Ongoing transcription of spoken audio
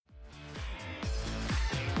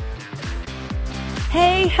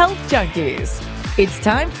Hey, health junkies! It's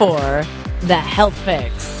time for The Health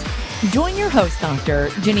Fix. Join your host, Dr.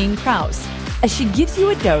 Janine Krause, as she gives you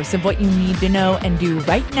a dose of what you need to know and do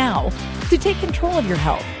right now to take control of your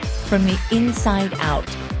health from the inside out,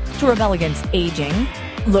 to rebel against aging,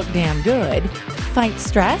 look damn good, fight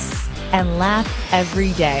stress, and laugh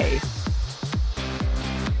every day.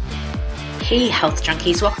 Hey, health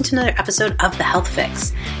junkies. Welcome to another episode of The Health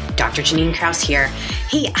Fix. Dr. Janine Krause here.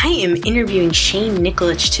 Hey, I am interviewing Shane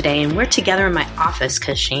Nikolic today, and we're together in my office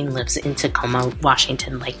because Shane lives in Tacoma,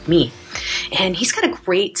 Washington, like me. And he's got a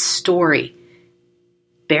great story.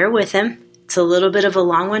 Bear with him. It's a little bit of a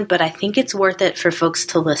long one, but I think it's worth it for folks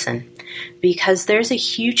to listen because there's a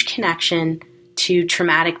huge connection to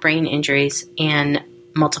traumatic brain injuries and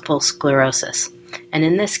multiple sclerosis. And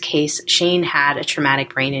in this case, Shane had a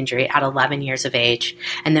traumatic brain injury at 11 years of age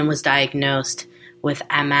and then was diagnosed with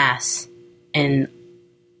MS in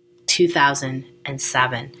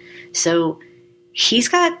 2007. So he's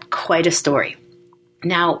got quite a story.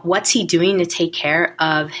 Now, what's he doing to take care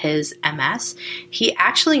of his MS? He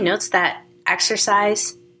actually notes that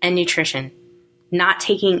exercise and nutrition, not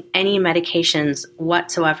taking any medications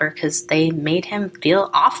whatsoever because they made him feel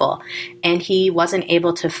awful and he wasn't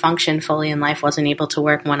able to function fully in life, wasn't able to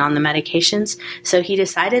work when on the medications. So he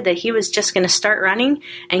decided that he was just going to start running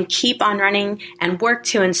and keep on running and work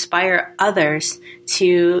to inspire others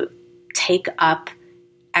to take up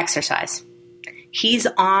exercise. He's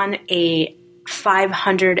on a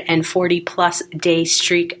 540 plus day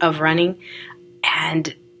streak of running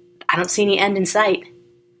and I don't see any end in sight.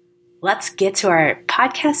 Let's get to our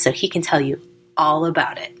podcast so he can tell you all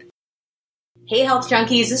about it. Hey, health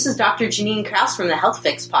junkies. This is Dr. Janine Krause from the Health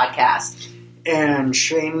Fix podcast. And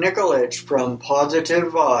Shane Nikolic from Positive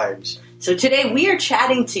Vibes. So today we are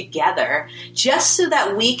chatting together just so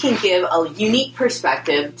that we can give a unique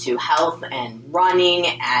perspective to health and running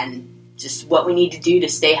and just what we need to do to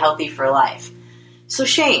stay healthy for life. So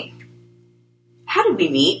Shane, how did we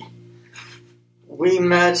meet? We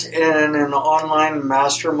met in an online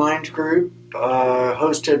mastermind group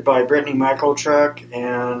hosted by Brittany Michaelchuk,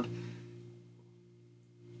 and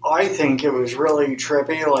I think it was really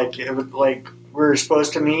trippy. Like we were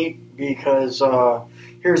supposed to meet because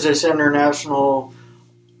here's this international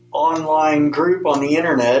online group on the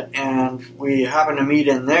internet, and we happened to meet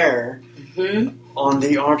in there on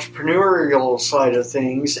the entrepreneurial side of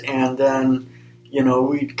things, and then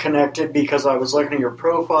we connected because I was looking at your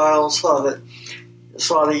profile, saw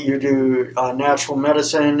that you do natural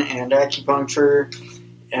medicine and acupuncture,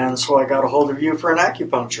 and so I got a hold of you for an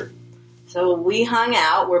acupuncture. So we hung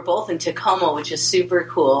out. We're both in Tacoma, which is super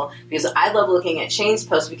cool because I love looking at Shane's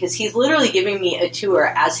posts because he's literally giving me a tour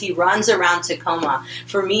as he runs around Tacoma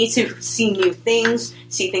for me to see new things,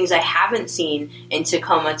 see things I haven't seen in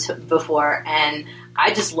Tacoma before, and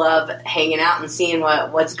I just love hanging out and seeing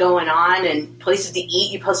what's going on and places to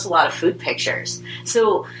eat. You post a lot of food pictures.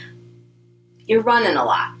 So you're running a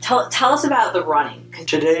lot. Tell us about the running.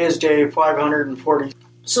 Today is day 540.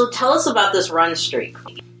 So tell us about this run streak.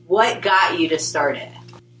 What got you to start it?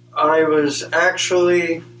 I was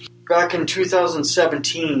actually, back in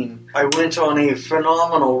 2017, I went on a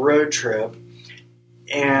phenomenal road trip,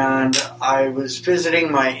 and I was visiting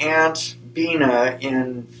my Aunt Bina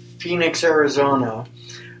in Phoenix, Arizona.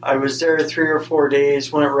 I was there 3 or 4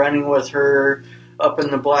 days, went running with her up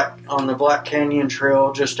in on the Black Canyon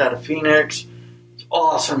Trail just out of Phoenix. It's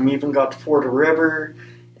awesome. Even got to ford a river,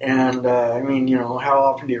 and how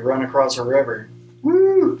often do you run across a river?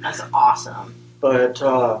 Woo! That's awesome. But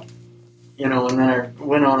and then I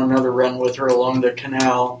went on another run with her along the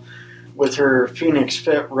canal with her Phoenix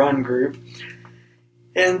Fit Run group.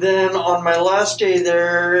 And then on my last day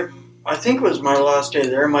there, I think it was my last day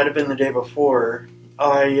there, it might have been the day before,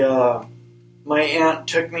 my aunt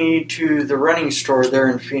took me to the running store there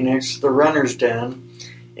in Phoenix, the Runner's Den,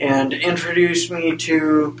 and introduced me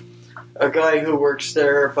to a guy who works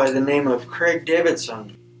there by the name of Craig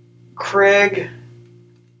Davidson. Craig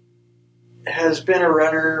has been a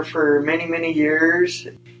runner for many, many years.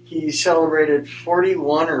 He celebrated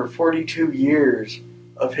 41 or 42 years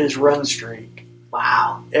of his run streak.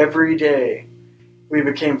 Wow. Every day. We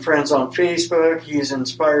became friends on Facebook. He's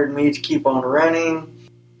inspired me to keep on running.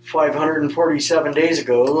 547 days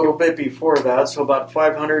ago, a little bit before that, so about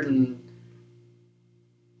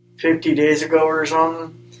 550 days ago or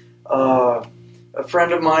something, a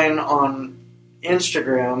friend of mine on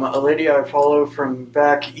Instagram, a lady I follow from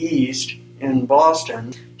back east in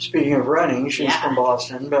Boston, speaking of running, she's from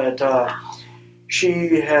Boston, but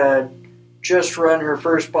she had just run her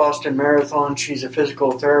first Boston Marathon. She's a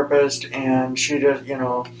physical therapist, and she just,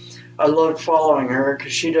 I loved following her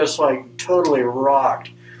because she just like totally rocked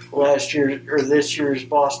last year or this year's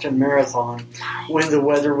Boston Marathon when the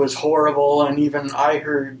weather was horrible, and even I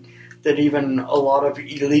heard that even a lot of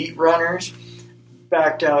elite runners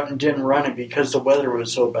backed out and didn't run it because the weather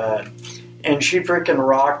was so bad. And she freaking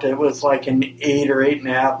rocked it with like an 8 or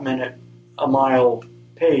 8.5 minute a mile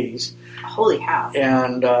pace. Holy cow.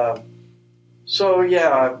 And so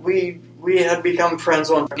yeah, we had become friends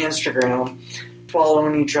on Instagram,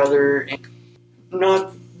 following each other.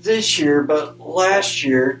 Not this year, but last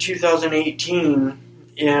year, 2018,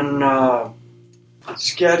 in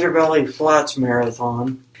Skagit Valley Flats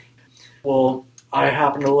Marathon. Well, I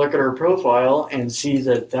happened to look at her profile and see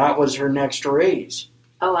that was her next race.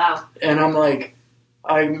 Oh, wow. And I'm like,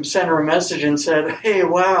 I sent her a message and said, hey,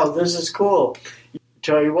 wow, this is cool.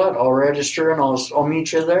 Tell you what, I'll register and I'll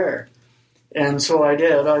meet you there. And so I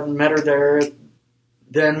did. I met her there.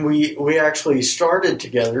 Then we actually started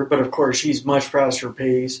together, but of course she's much faster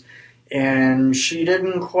pace, and she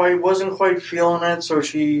wasn't quite feeling it, so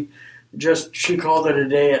she called it a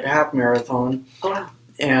day at half marathon. Oh, wow.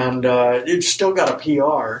 And it still got a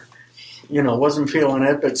PR. Wasn't feeling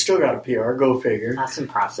it, but still got a PR. Go figure. That's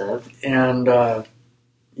impressive. And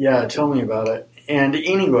yeah, tell me about it. And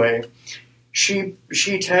anyway, she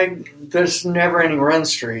tagged this never-ending run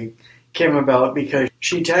streak. Came about because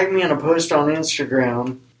she tagged me in a post on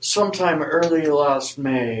Instagram sometime early last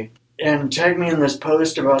May, and tagged me in this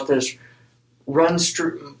post about this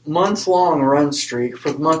month-long run streak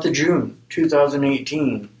for the month of June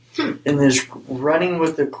 2018 in this Running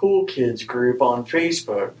with the Cool Kids group on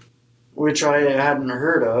Facebook, which I hadn't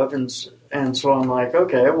heard of, and so I'm like,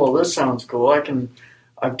 okay, well, this sounds cool.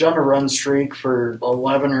 I've done a run streak for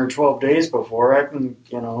 11 or 12 days before. I can,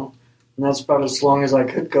 and that's about as long as I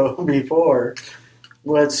could go before.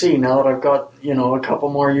 Let's see, now that I've got, a couple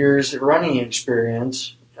more years of running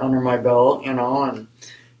experience under my belt, and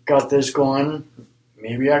got this going,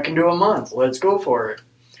 maybe I can do a month. Let's go for it.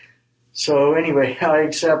 So anyway, I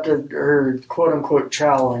accepted her quote-unquote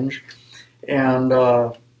challenge, and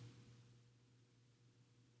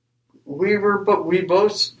we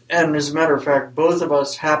both, and as a matter of fact, both of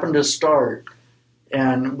us happened to start,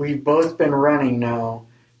 and we've both been running now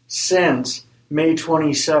since May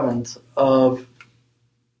 27th of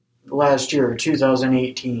last year,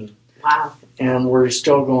 2018. Wow. And we're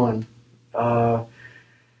still going. And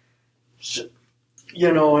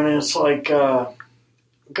it's like,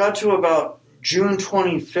 got to about June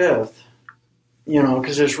 25th,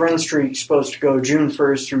 because this run streak's supposed to go June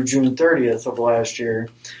 1st through June 30th of last year.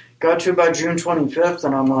 Got to about June 25th,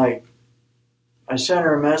 and I'm like, I sent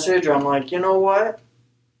her a message. I'm like, you know what?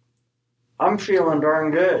 I'm feeling darn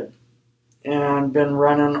good, and been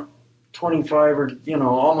running 25 or,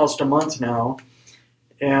 almost a month now,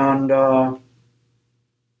 and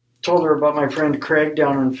told her about my friend Craig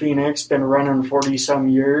down in Phoenix, been running 40-some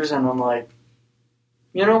years, and I'm like,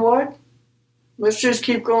 you know what? Let's just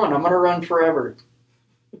keep going. I'm going to run forever.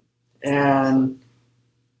 And,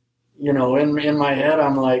 in my head,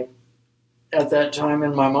 I'm like, at that time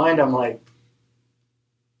in my mind, I'm like,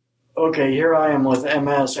 okay, here I am with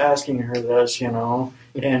MS asking her this,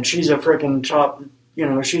 and she's a freaking top,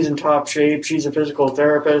 she's in top shape. She's a physical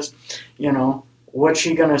therapist. What's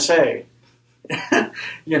she going to say?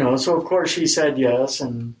 So of course she said yes,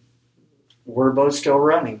 and we're both still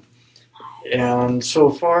running. And so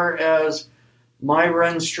far as my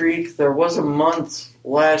run streak, there was a month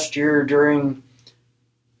last year during,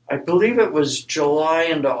 I believe it was July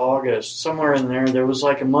into August, somewhere in there. There was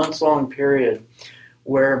like a month-long period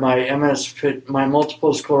where my my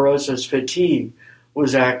multiple sclerosis fatigue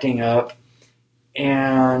was acting up.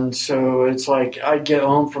 And so it's like I'd get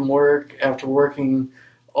home from work after working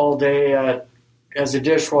all day as a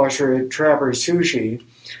dishwasher at Trapper's Sushi,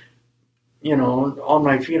 on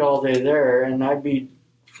my feet all day there, and I'd be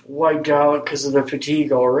wiped out because of the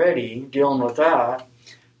fatigue already, dealing with that,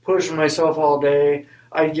 pushing myself all day.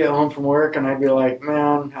 I'd get home from work and I'd be like,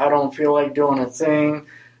 man, I don't feel like doing a thing,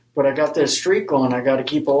 but I got this streak going, I got to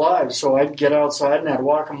keep alive. So I'd get outside and I'd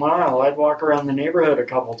walk a mile. I'd walk around the neighborhood a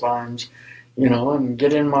couple times, and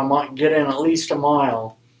get in at least a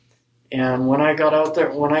mile. And when I got out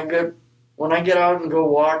there, when I get out and go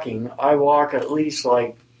walking, I walk at least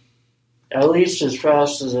as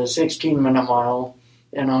fast as a 16-minute mile.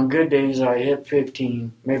 And on good days, I hit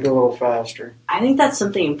 15, maybe a little faster. I think that's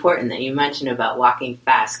something important that you mentioned about walking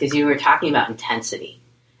fast, because you were talking about intensity.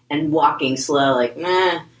 And walking slow,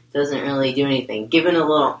 doesn't really do anything. Giving a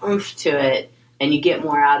little oomph to it, and you get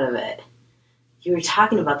more out of it. You were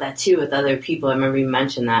talking about that, too, with other people. I remember you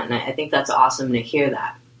mentioned that, and I think that's awesome to hear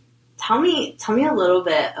that. Tell me a little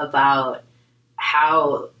bit about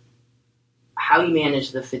how how you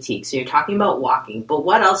manage the fatigue. So you're talking about walking, but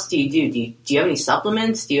what else do you do? Do you have any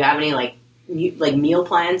supplements? Do you have any like meal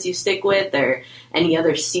plans you stick with, or any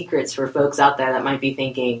other secrets for folks out there that might be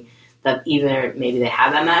thinking that either maybe they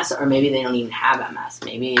have MS or maybe they don't even have MS?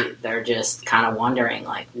 Maybe they're just kind of wondering,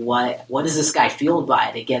 like, what is this guy fueled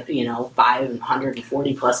by to get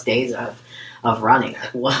 540 plus days of running?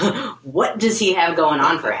 Like, what does he have going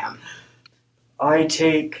on for him? I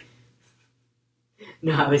take.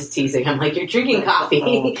 No, I was teasing. I'm like, you're drinking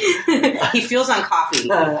coffee. He feels on coffee.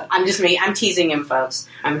 I'm teasing him, folks.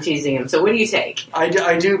 I'm teasing him. So what do you take?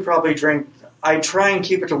 I do probably drink. I try and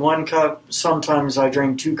keep it to 1 cup. Sometimes I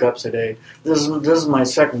drink 2 cups a day. This is my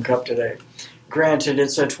 2nd cup today. Granted,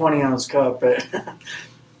 it's a 20-ounce cup, but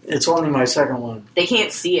it's only my 2nd one. They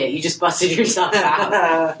can't see it. You just busted yourself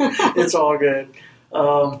out. It's all good.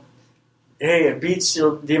 Hey, it beats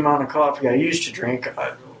the amount of coffee I used to drink.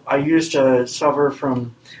 I used to suffer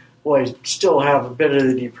from, I still have a bit of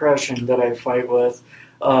the depression that I fight with,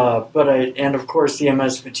 and of course the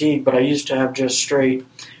MS fatigue, but I used to have just straight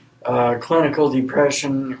clinical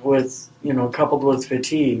depression with, coupled with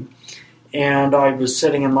fatigue. And I was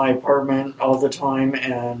sitting in my apartment all the time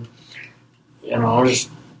and, I was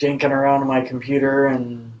just dinking around on my computer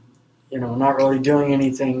and, not really doing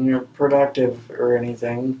anything productive or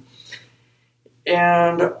anything.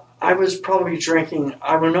 And I was probably drinking,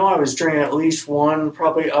 I was drinking at least 1,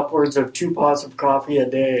 probably upwards of 2 pots of coffee a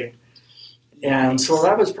day. And so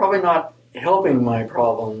that was probably not helping my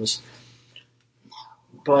problems.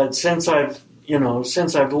 But since I've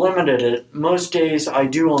limited it, most days I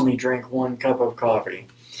do only drink 1 cup of coffee.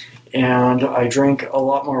 And I drink a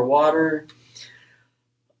lot more water,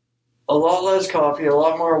 a lot less coffee, a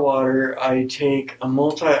lot more water. I take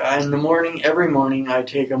every morning I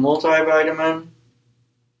take a multivitamin,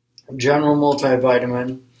 general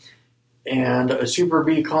multivitamin, and a Super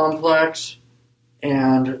B complex,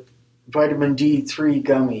 and vitamin D3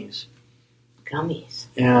 gummies. Gummies?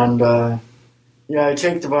 And, I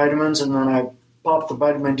take the vitamins, and then I pop the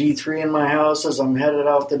vitamin D3 in my house as I'm headed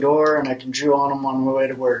out the door, and I can chew on them on my way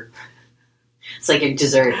to work. It's like a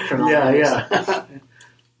dessert from all Yeah.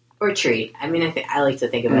 Or treat. I mean, I like to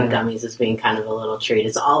think about gummies as being kind of a little treat.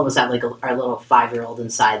 It's all of us have like our little 5-year-old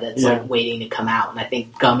inside that's like waiting to come out. And I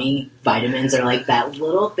think gummy vitamins are like that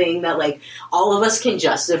little thing that like all of us can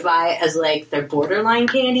justify as like they're borderline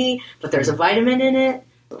candy, but there's a vitamin in it.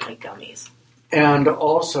 Like gummies. And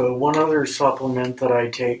also one other supplement that I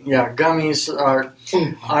take. Yeah, gummies are.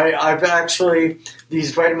 I've actually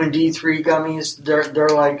these vitamin D3 gummies. They're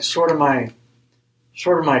like sort of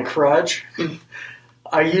my crutch.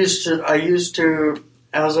 I used to,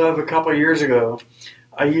 as of a couple of years ago,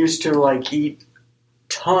 I used to like eat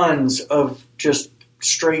tons of just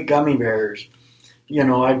straight gummy bears.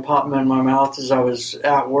 I'd pop them in my mouth as I was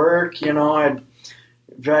at work. I'd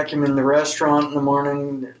vacuum in the restaurant in the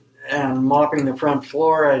morning and mopping the front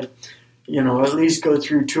floor. I'd, at least go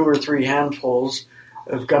through 2 or 3 handfuls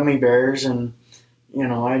of gummy bears, and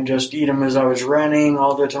I'd just eat them as I was running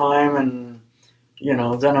all the time, and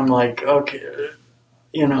then I'm like, okay.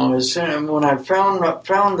 When I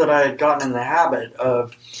found that I had gotten in the habit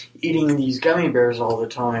of eating these gummy bears all the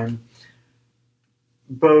time,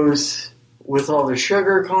 both with all the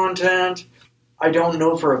sugar content, I don't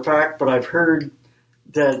know for a fact, but I've heard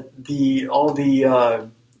that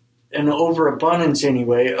an overabundance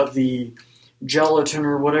anyway of the gelatin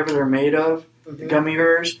or whatever they're made of, the gummy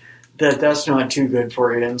bears, that's not too good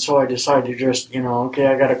for you. And so I decided to just, I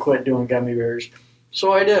got to quit doing gummy bears.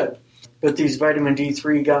 So I did. But these vitamin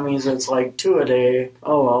D3 gummies, it's like 2 a day.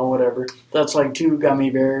 Oh, well, whatever. That's like 2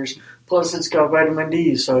 gummy bears. Plus, it's got vitamin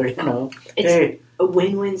D, so, it's a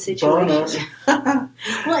win-win situation. Well,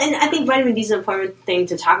 and I think vitamin D is an important thing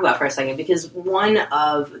to talk about for a second, because one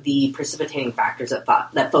of the precipitating factors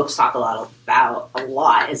that folks talk about a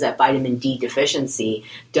lot is that vitamin D deficiency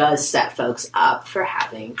does set folks up for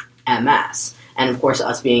having MS. And, of course,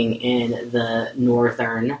 us being in the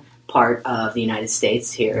northern part of the United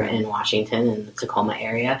States here in Washington and the Tacoma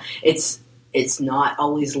area, it's not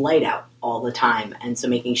always light out all the time, and so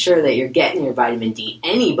making sure that you're getting your vitamin D,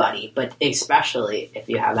 anybody, but especially if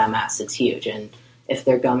you have MS, it's huge. And if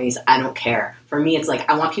they're gummies, I don't care. For me, it's like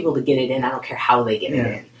I want people to get it in. I don't care how they get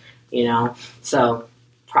it in, So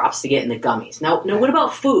props to getting the gummies. Now, what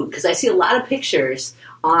about food? Because I see a lot of pictures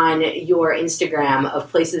on your Instagram of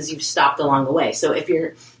places you've stopped along the way. So if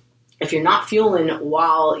you're not fueling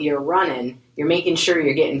while you're running, you're making sure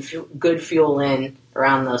you're getting good fuel in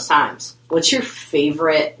around those times. What's your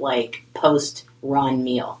favorite, post-run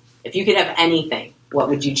meal? If you could have anything, what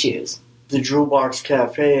would you choose? The Jewel Box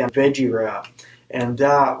Cafe and veggie wrap, and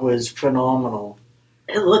that was phenomenal.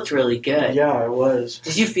 It looked really good. Yeah, it was.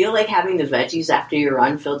 Did you feel like having the veggies after your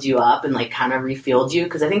run filled you up and like kind of refilled you?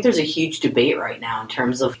 Because I think there's a huge debate right now in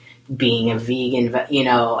terms of being a vegan,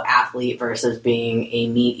 athlete versus being a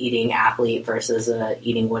meat-eating athlete versus a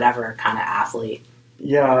eating whatever kind of athlete.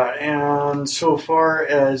 Yeah, and so far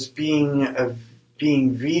as being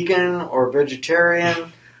vegan or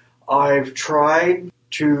vegetarian, I've tried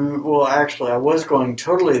to. Well, actually, I was going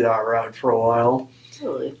totally that route for a while,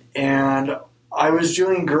 Totally. and I was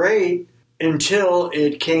doing great until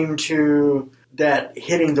it came to that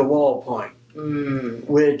hitting the wall point,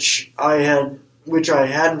 which I hadn't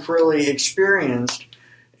really experienced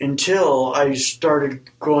until I started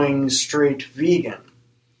going straight vegan.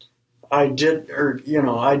 I did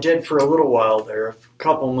for a little while there, a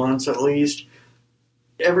couple months at least.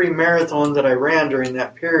 Every marathon that I ran during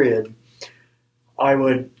that period, I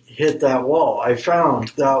would hit that wall. I found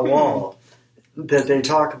that wall that they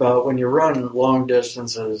talk about when you run long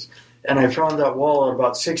distances. And I found that wall at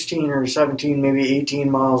about 16 or 17, maybe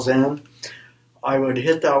 18 miles in. I would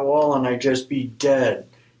hit that wall and I'd just be dead.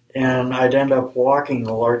 And I'd end up walking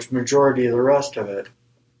the large majority of the rest of it.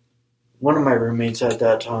 One of my roommates at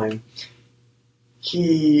that time,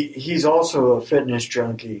 he's also a fitness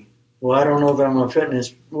junkie. Well, I don't know that I'm a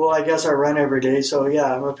fitness... Well, I guess I run every day, so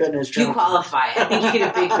yeah, I'm a fitness junkie. You qualify. I think you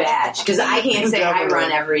get a big badge, because I can't say I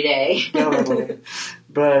run every day. Definitely.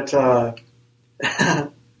 But,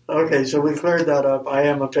 okay, so we cleared that up. I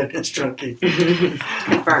am a fitness junkie.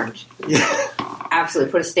 Confirmed. Yeah.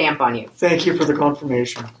 Absolutely. Put a stamp on you. Thank you for the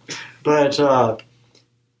confirmation. But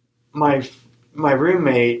my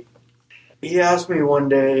roommate, he asked me one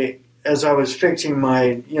day, as I was fixing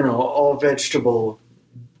my, all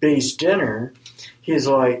vegetable-based dinner, he's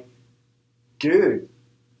like, dude,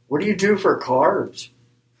 what do you do for carbs?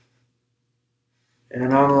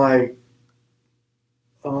 And I'm like,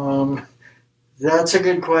 that's a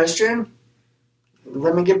good question.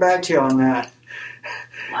 Let me get back to you on that.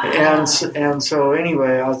 Wow. And so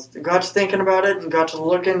anyway, I got to thinking about it and got to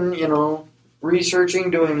looking, researching,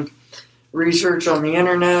 doing research on the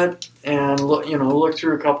internet, and look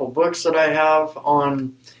through a couple books that I have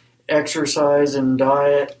on exercise and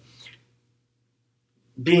diet.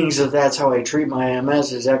 Being that that's how I treat my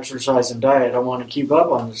MS is exercise and diet. I want to keep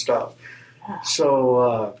up on the stuff.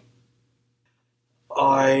 So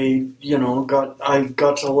I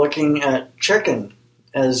got to looking at chicken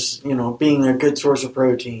as, being a good source of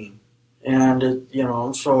protein. And,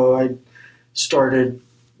 so I started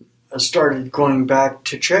going back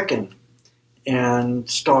to chicken and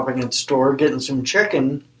stopping at the store, getting some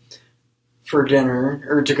chicken for dinner,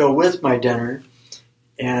 or to go with my dinner,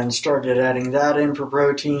 and started adding that in for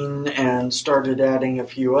protein, and started adding a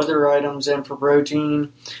few other items in for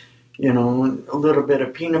protein, a little bit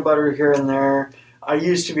of peanut butter here and there. I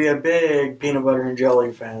used to be a big peanut butter and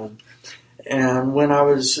jelly fan. And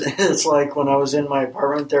it's like when I was in my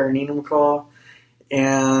apartment there in Enumclaw,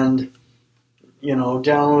 and,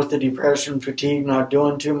 down with the depression, fatigue, not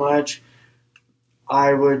doing too much,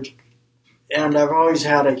 and I've always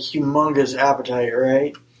had a humongous appetite,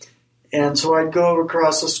 right? And so I'd go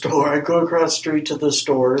across the street to the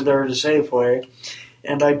store, there at Safeway,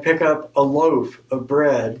 and I'd pick up a loaf of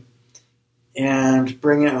bread and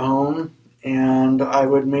bring it home, and I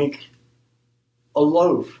would make a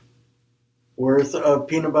loaf worth of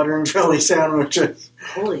peanut butter and jelly sandwiches.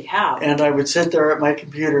 Holy cow. And I would sit there at my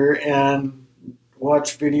computer and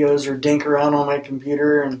watch videos or dink around on my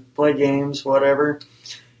computer and play games, whatever.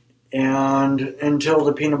 And until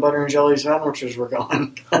the peanut butter and jelly sandwiches were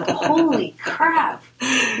gone. Holy crap.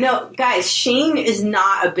 No, guys, Shane is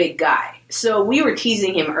not a big guy. So we were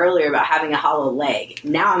teasing him earlier about having a hollow leg.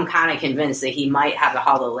 Now I'm kind of convinced that he might have a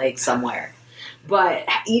hollow leg somewhere. But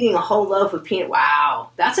eating a whole loaf of peanut, wow,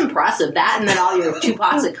 that's impressive. That and then all your 2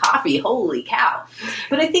 pots of coffee, holy cow.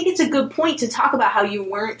 But I think it's a good point to talk about how you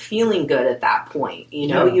weren't feeling good at that point.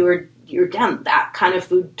 Yeah. You're down. That kind of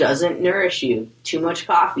food doesn't nourish you. Too much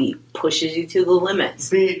coffee pushes you to the limits.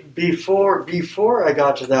 Before I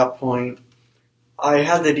got to that point, I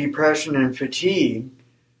had the depression and fatigue.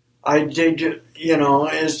 I did,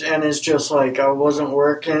 and it's just like I wasn't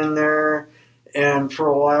working there. And for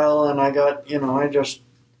a while, and I got, I got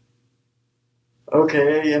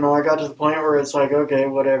to the point where it's like, okay,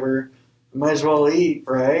 whatever, might as well eat,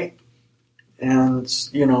 right? And,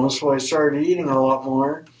 so I started eating a lot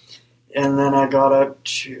more. And then I got up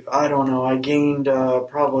to, I gained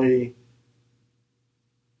probably,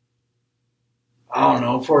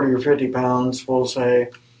 40 or 50 pounds, we'll say,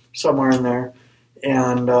 somewhere in there.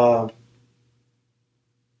 And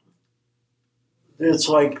it's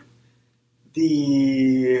like,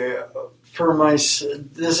 this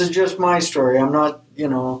is just my story. I'm not,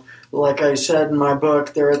 like I said in my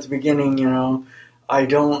book there at the beginning, I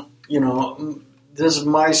don't, this is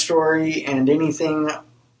my story, and anything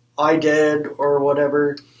I did or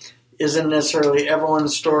whatever isn't necessarily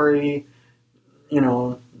everyone's story,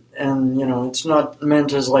 and, it's not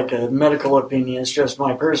meant as like a medical opinion, it's just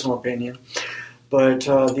my personal opinion. But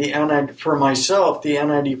for myself, the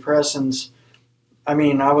antidepressants, I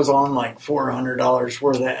was on like $400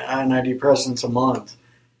 worth of antidepressants a month.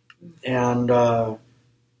 And, but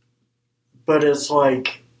it's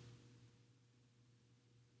like,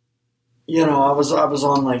 I was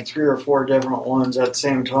on like 3 or 4 different ones at the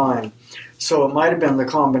same time. So it might have been the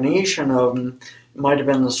combination of them. It might have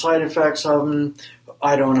been the side effects of them.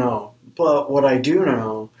 I don't know. But what I do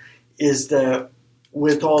know is that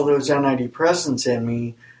with all those antidepressants in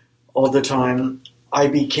me all the time, I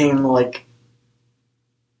became like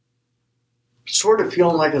sort of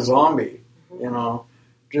feeling like a zombie,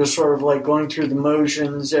 just sort of like going through the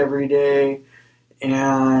motions every day.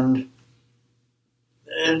 And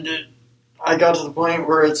I got to the point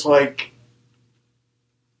where it's like,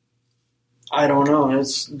 I don't know.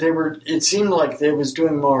 It seemed like they was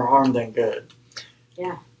doing more harm than good.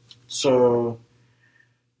 Yeah. So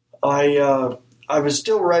I was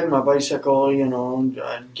still riding my bicycle, getting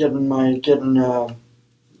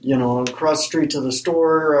across the street to the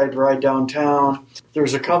store. I'd ride downtown. There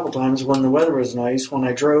was a couple times when the weather was nice when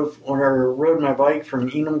I rode my bike from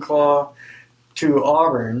Enumclaw to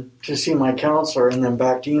Auburn to see my counselor and then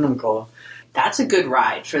back to Enumclaw. That's a good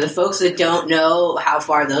ride. For the folks that don't know how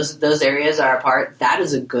far those areas are apart, that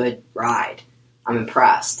is a good ride. I'm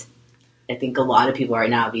impressed. I think a lot of people right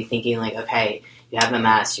now would be thinking like, okay, you have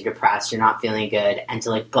MS, you're depressed, you're not feeling good, and to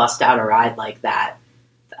like bust out a ride like that,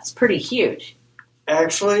 that's pretty huge.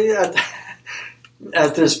 Actually, at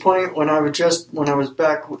this point, when I was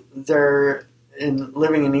back there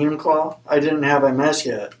living in Enumclaw, I didn't have MS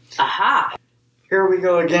yet. Aha! Here we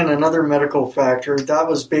go again, another medical factor. That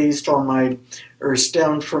was based on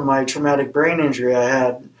stemmed from my traumatic brain injury I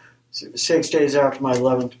had 6 days after my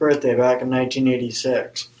 11th birthday back in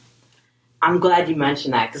 1986. I'm glad you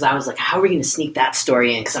mentioned that, because I was like, how are we going to sneak that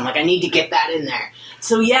story in? Because I'm like, I need to get that in there.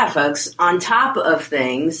 So yeah, folks, on top of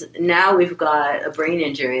things, now we've got a brain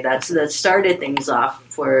injury that started things off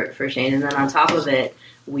for Shane, and then on top of it,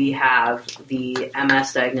 we have the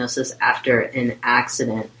MS diagnosis after an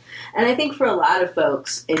accident. And I think for a lot of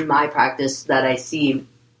folks in my practice that I see,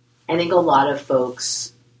 I think a lot of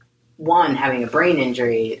folks, one, having a brain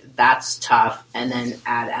injury, that's tough, and then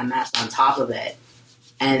add MS on top of it.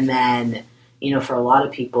 And then, for a lot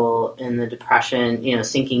of people in the depression,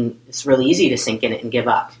 sinking, it's really easy to sink in it and give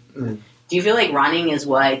up. Mm. Do you feel like running is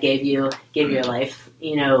what gave your life,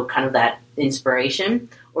 kind of that inspiration?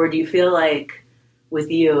 Or do you feel like with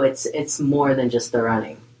you, it's more than just the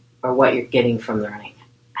running or what you're getting from the running?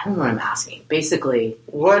 I don't know what I'm asking. Basically,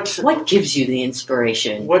 what gives you the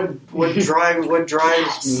inspiration? What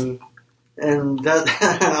drives me? And that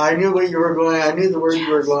I knew what you were going. I knew the word you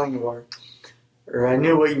were going for, or I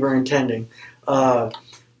knew what you were intending.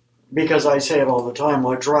 Because I say it all the time.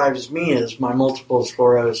 What drives me is my multiple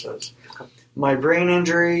sclerosis. My brain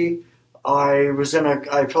injury. I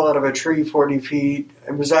fell out of a tree 40 feet.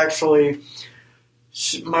 It was actually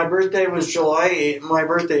my birthday was July 8th. My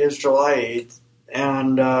birthday is July 8th.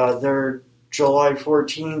 And they're July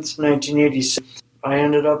 14th, 1986. I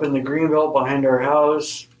ended up in the greenbelt behind our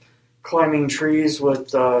house, climbing trees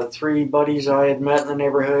with 3 buddies I had met in the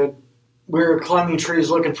neighborhood. We were climbing trees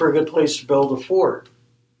looking for a good place to build a fort.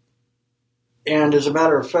 And as a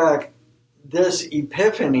matter of fact, this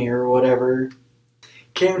epiphany or whatever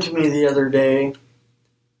came to me the other day.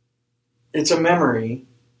 It's a memory,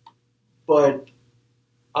 but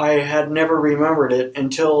I had never remembered it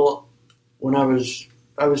until when I was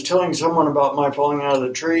telling someone about my falling out of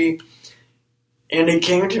the tree, and it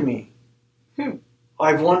came to me.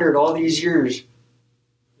 I've wondered all these years,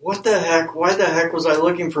 what the heck, why the heck was I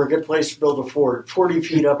looking for a good place to build a fort 40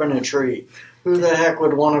 feet up in a tree? Who the heck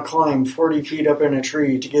would want to climb 40 feet up in a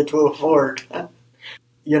tree to get to a fort?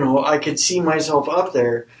 I could see myself up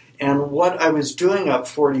there, and what I was doing up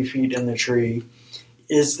 40 feet in the tree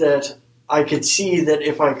is that I could see that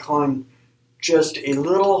if I climbed just a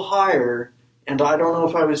little higher, and I don't know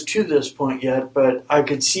if I was to this point yet, but I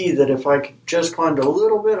could see that if I could just climb a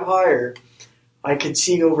little bit higher, I could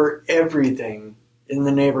see over everything in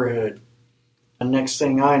the neighborhood. And next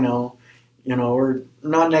thing I know, or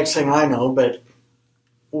not next thing I know, but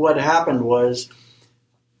what happened was,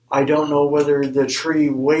 I don't know whether the tree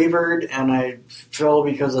wavered and I fell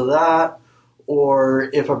because of that,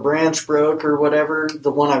 or if a branch broke or whatever,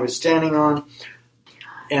 the one I was standing on,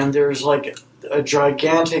 and there's like a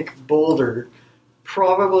gigantic boulder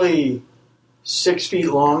probably 6 feet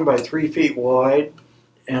long by 3 feet wide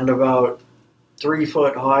and about 3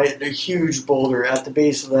 foot high, a huge boulder at the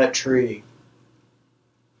base of that tree.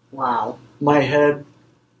 Wow. My head,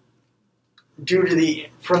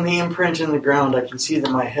 from the imprint in the ground, I can see that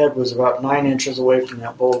my head was about 9 inches away from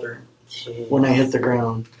that boulder. Jeez. When I hit the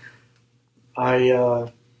ground.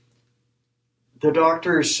 The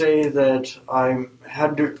doctors say that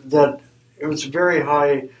that it was very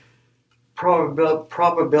high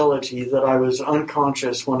probability that I was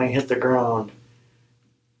unconscious when I hit the ground.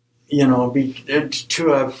 To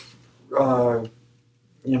have,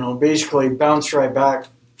 basically bounced right back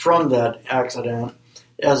from that accident,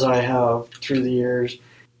 as I have through the years.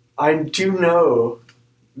 I do know,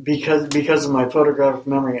 because of my photographic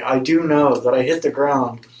memory, I do know that I hit the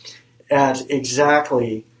ground at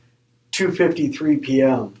exactly 2:53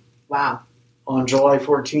 p.m. Wow. On July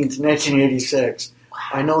 14th, 1986. Wow.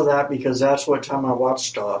 I know that because that's what time my watch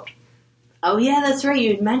stopped. Oh yeah, that's right.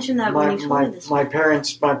 You mentioned that when you told me this. My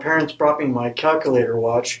parents brought me my calculator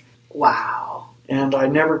watch. Wow. And I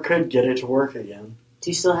never could get it to work again. Do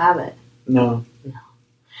you still have it? No.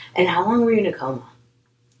 And how long were you in a coma?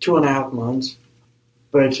 2.5 months.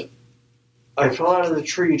 But I fell out of the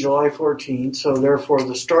tree July 14th, so therefore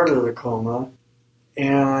the start of the coma.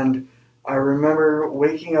 And I remember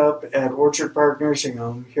waking up at Orchard Park Nursing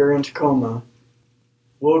Home here in Tacoma.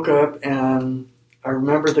 Woke up and I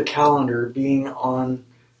remember the calendar being on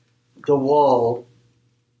the wall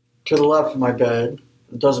to the left of my bed.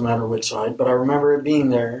 It doesn't matter which side, but I remember it being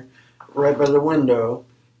there right by the window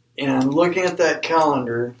and looking at that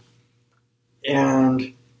calendar,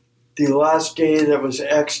 and the last day that was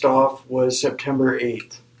X'd off was September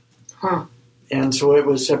 8th. Huh. And so it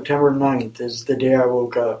was September 9th is the day I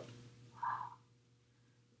woke up.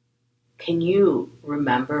 Can you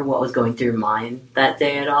remember what was going through your mind that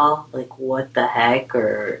day at all? Like, what the heck?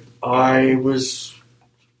 Or I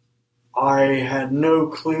had no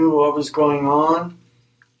clue what was going on.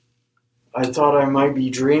 I thought I might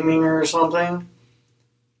be dreaming or something.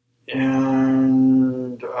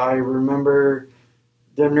 And I remember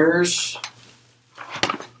the nurse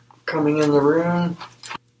coming in the room.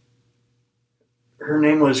 Her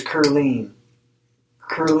name was Curleen.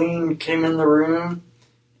 Curleen came in the room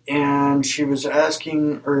and she was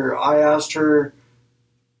asking, or I asked her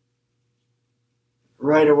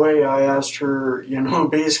right away,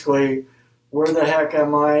 basically, where the heck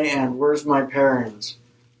am I and where's my parents?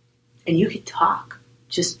 And you could talk.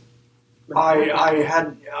 Just I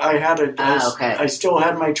still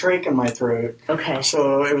had my trach in my throat. Okay.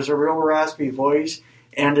 So it was a real raspy voice,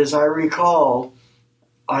 and as I recall,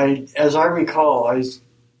 I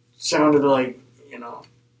sounded like,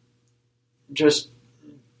 just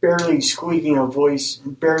barely squeaking a voice,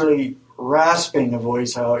 barely rasping a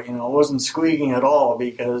voice out. It wasn't squeaking at all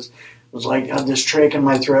because it was like I had this trach in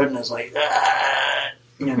my throat and it's like,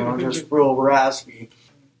 just real raspy.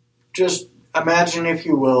 Just imagine, if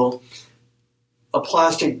you will, a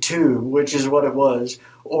plastic tube, which is what it was,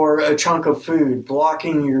 or a chunk of food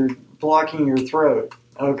blocking your throat.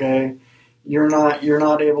 Okay, you're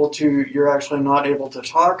actually not able to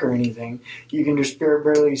talk or anything. You can just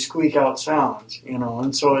barely squeak out sounds,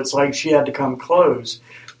 And so it's like she had to come close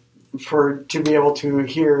to be able to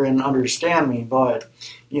hear and understand me. But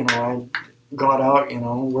I got out.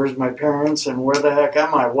 Where's my parents and where the heck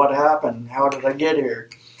am I? What happened? How did I get here?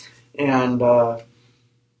 And I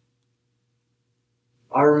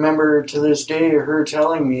remember to this day her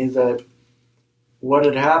telling me that what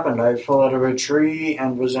had happened. I fell out of a tree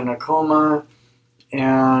and was in a coma,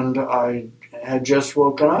 and I had just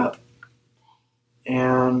woken up.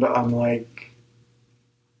 And I'm like,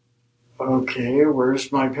 okay,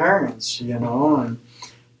 where's my parents, And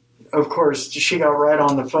of course, she got right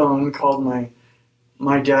on the phone, called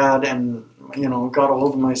my dad, and, got a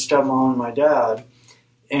hold of my stepmom and my dad.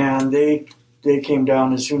 And they came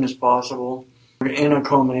down as soon as possible. In a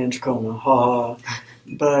coma, in Tacoma. Ha ha.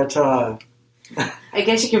 But, I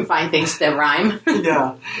guess you can find things that rhyme.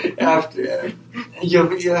 Yeah.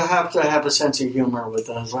 You have to have a sense of humor with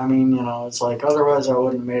us. I mean, it's like, otherwise I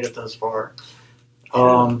wouldn't have made it this far.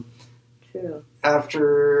 True.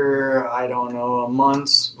 After, I don't know, a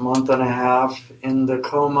month and a half in the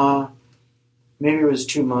coma, maybe it was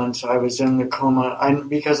 2 months, I was in the coma.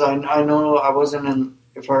 Because I know I wasn't in,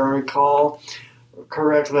 if I recall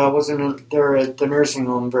correctly, I wasn't there at the nursing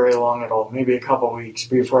home very long at all, maybe a couple weeks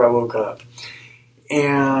before I woke up.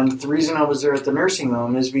 And the reason I was there at the nursing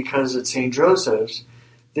home is because at St. Joseph's,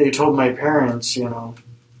 they told my parents,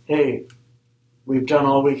 hey, we've done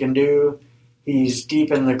all we can do. He's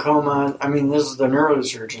deep in the coma. I mean, this is the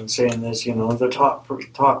neurosurgeon saying this, the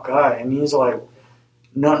top guy. And he's like,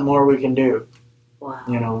 nothing more we can do. Wow.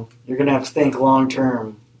 You know, you're going to have to think long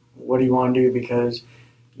term. What do you want to do? Because,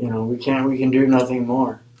 you know, we can do nothing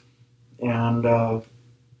more. And,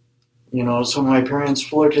 you know, so my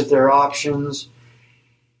parents looked at their options.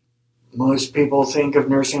 Most people think of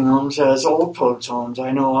nursing homes as old folks' homes.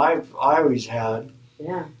 I know I always had.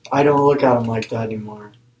 Yeah. I don't look at them like that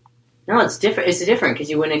anymore. No, it's different. It's different because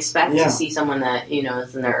you wouldn't expect to see someone that, you know,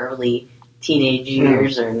 is in their early teenage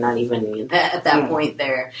years or not even at that point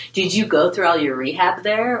there. Did you go through all your rehab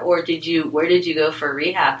there, or where did you go for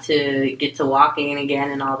rehab to get to walking again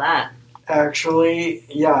and all that? Actually,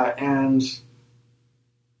 yeah, and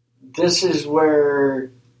this is where,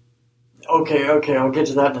 okay, I'll get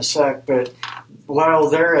to that in a sec, but while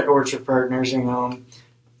they're at Orchard Park Nursing Home,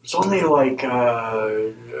 it's only like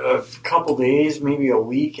a couple days, maybe a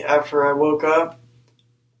week after I woke up,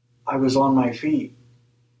 I was on my feet.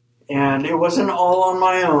 And it wasn't all on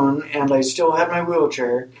my own, and I still had my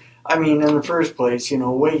wheelchair. I mean, in the first place, you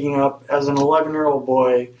know, waking up as an 11-year-old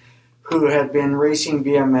boy who had been racing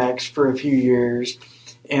BMX for a few years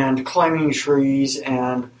and climbing trees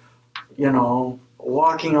and, you know,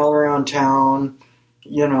 walking all around town,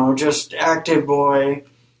 you know, just active boy.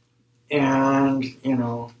 And, you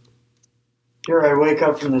know, here I wake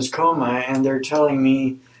up from this coma and they're telling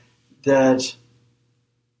me that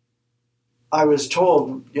I was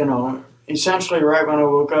told, you know, essentially right when I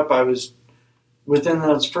woke up, I was within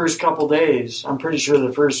those first couple days, I'm pretty sure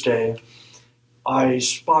the first day, I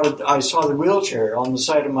saw the wheelchair on the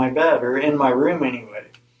side of my bed, or in my room anyway.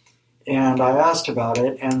 And I asked about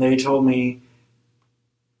it, and they told me,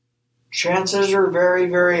 chances are very,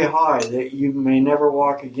 very high that you may never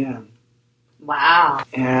walk again. Wow.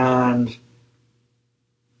 And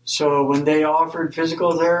so when they offered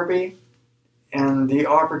physical therapy and the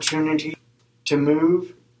opportunity to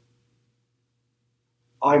move,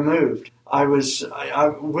 I moved. I was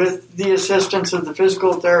with the assistance of the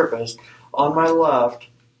physical therapist on my left,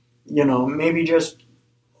 you know, maybe just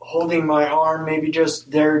holding my arm, maybe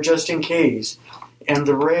just there just in case, and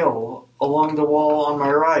the rail along the wall on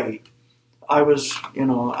my right. I was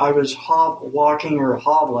walking or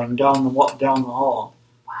hobbling down the hall.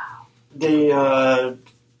 Wow. They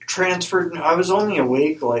transferred. I was only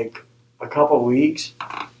awake like a couple weeks.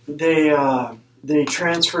 They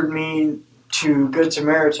transferred me to Good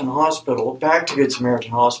Samaritan Hospital, back to Good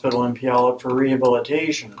Samaritan Hospital in Puyallup for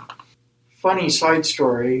rehabilitation. Funny side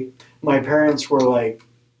story, my parents were like,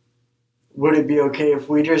 would it be okay if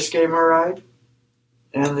we just gave them a ride?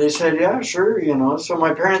 And they said, yeah, sure, you know. So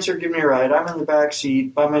my parents are giving me a ride. I'm in the back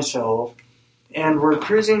seat by myself. And we're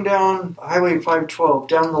cruising down Highway 512,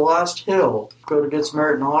 down the last hill, go to Good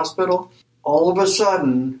Samaritan Hospital. All of a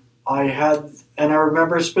sudden, I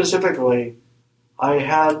remember specifically, I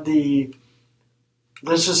had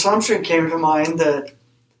this assumption came to mind that,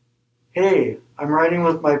 hey, I'm riding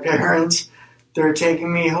with my parents, they're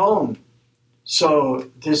taking me home. So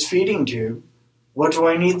this feeding tube, what do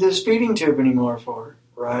I need this feeding tube anymore for,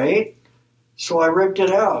 right? So I ripped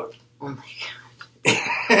it out. Oh my God.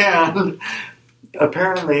 And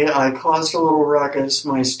apparently I caused a little ruckus.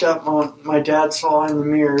 My dad saw in the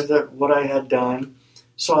mirror what I had done,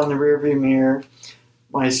 saw in the rearview mirror.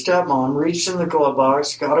 My stepmom reached in the glove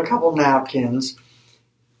box, got a couple napkins,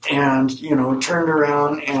 and, you know, turned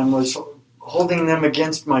around and was holding them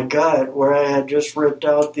against my gut where I had just ripped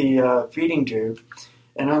out the feeding tube.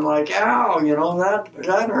 And I'm like, ow, you know,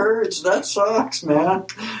 that hurts. That sucks, man.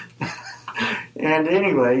 And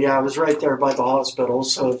anyway, yeah, I was right there by the hospital,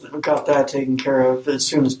 so got that taken care of as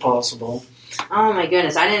soon as possible. Oh my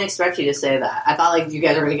goodness, I didn't expect you to say that. I thought like you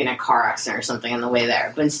guys were going to get in a car accident or something on the way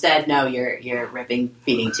there. But instead, no, you're ripping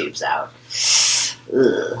feeding tubes out.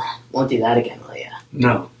 Ugh. Won't do that again, will you?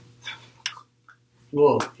 No.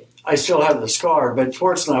 Well, I still have the scar, but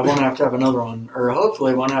fortunately I won't have to have another one, or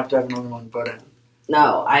hopefully won't have to have another one put in.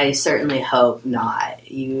 No, I certainly hope not.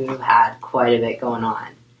 You've had quite a bit going on.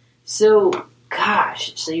 So,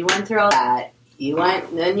 gosh, so you went through all that.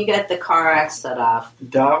 Then you got the car accident off.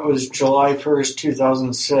 That was July 1st,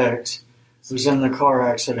 2006. I was in the car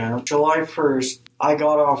accident. July 1st, I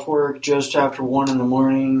got off work just after 1 in the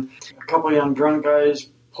morning. A couple of young drunk guys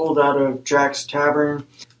pulled out of Jack's Tavern.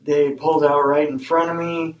 They pulled out right in front of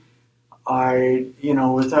me.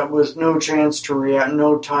 With no chance to react,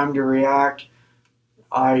 no time to react,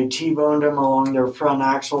 I T-boned them along their front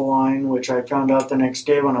axle line, which I found out the next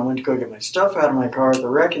day when I went to go get my stuff out of my car at the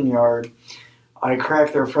wrecking yard. I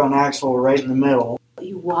cracked their front axle right in the middle.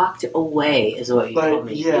 You walked away, is what you told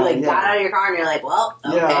me. Yeah, you got out of your car and you're like, well,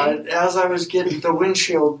 okay. Yeah, as I was the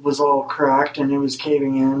windshield was all cracked and it was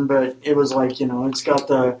caving in, but it was like, you know, it's got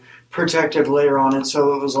the protected layer on it,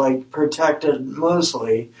 so it was like protected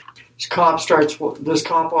mostly. This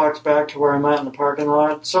cop walks back to where I'm at in the parking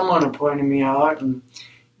lot. Someone had pointed me out, and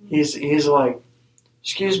he's like,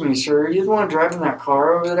 "Excuse me, sir, are you the one driving that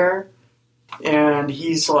car over there?" And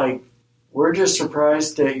he's like, "We're just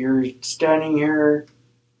surprised that you're standing here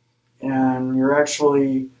and you're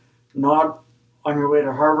actually not on your way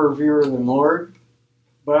to Harbor View or the morgue.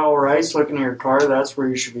 By all rights, looking at your car, that's where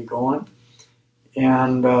you should be going."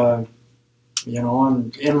 And, and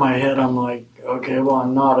in my head, I'm like, okay, well,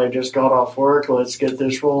 I'm not. I just got off work. Let's get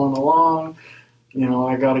this rolling along.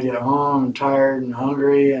 I got to get home. I'm tired and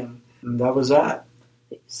hungry, and that was that.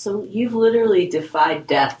 So you've literally defied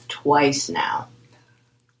death twice now.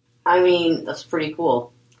 I mean, that's pretty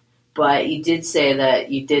cool. But you did say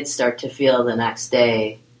that you did start to feel the next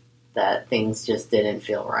day that things just didn't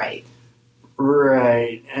feel right.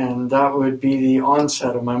 Right, and that would be the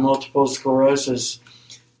onset of my multiple sclerosis.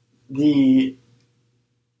 The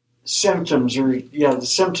symptoms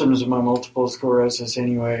of my multiple sclerosis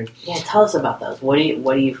anyway. Yeah, tell us about those. What do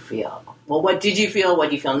you feel? Well, what did you feel?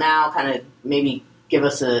 What do you feel now? Kind of maybe give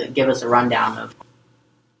us a rundown of.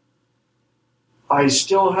 I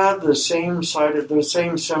still had the same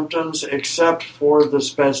symptoms except for the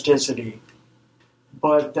spasticity.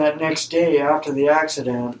 But that next day after the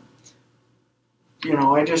accident,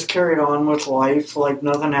 I just carried on with life like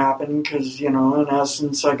nothing happened because, in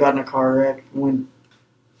essence, I got in a car wreck, went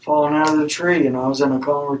falling out of the tree. I was in a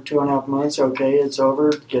coma for 2.5 months. Okay, it's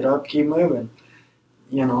over. Get up, keep moving.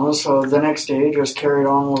 So the next day, just carried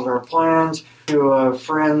on with our plans. To a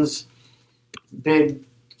friend's big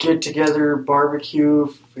get-together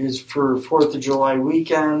barbecue is for 4th of July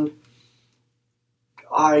weekend.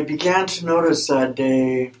 I began to notice that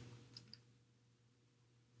day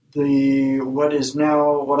what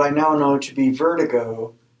I now know to be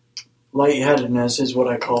vertigo. Lightheadedness is what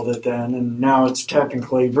I called it then, and now it's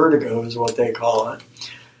technically vertigo is what they call it.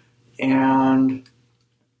 And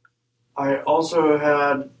I also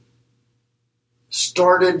had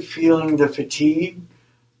started feeling the fatigue,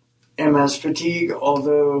 MS fatigue,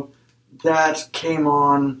 although that came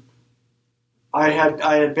on. I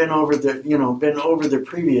had been over the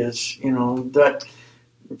previous, that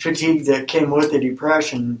fatigue that came with the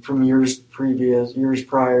depression from years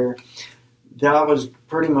prior. That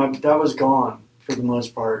was gone for the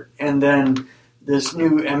most part. And then this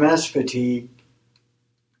new MS fatigue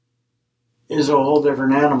is a whole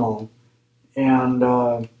different animal. And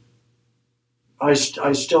I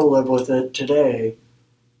still live with it today.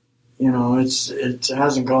 It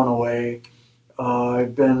hasn't gone away.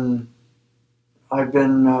 I've been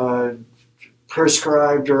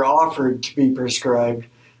prescribed or offered to be prescribed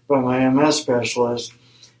by my MS specialist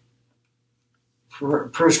for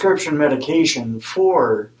prescription medication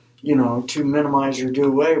for, to minimize or do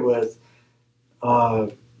away with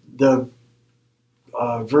the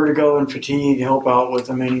vertigo and fatigue, help out with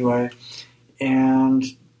them anyway. And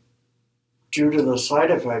due to the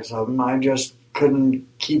side effects of them, I just couldn't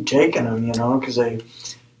keep taking them, because I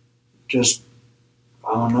just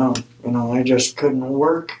couldn't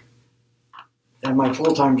work at my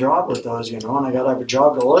full-time job with those, and I got to have a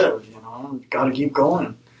job to live, got to keep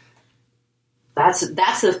going. That's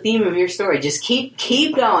the theme of your story. Just keep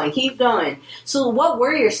going. So what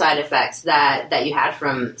were your side effects that you had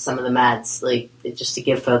from some of the meds? Like, just to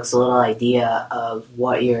give folks a little idea of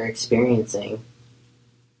what you're experiencing.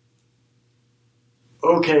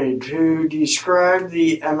 Okay, to describe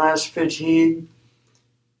the MS fatigue,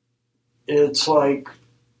 it's like,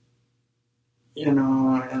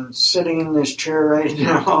 and sitting in this chair right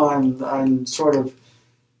now,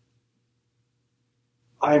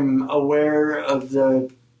 I'm aware of the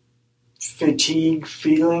fatigue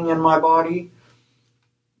feeling in my body,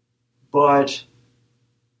 but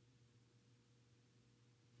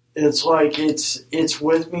it's like it's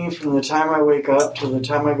with me from the time I wake up to the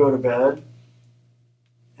time I go to bed.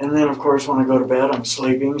 And then, of course, when I go to bed, I'm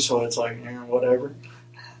sleeping, so it's like, whatever.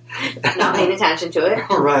 Not paying attention to it?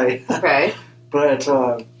 Right. Okay. But,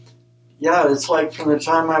 it's like from the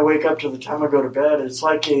time I wake up to the time I go to bed, it's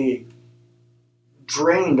like a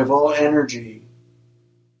drained of all energy.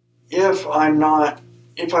 If I'm not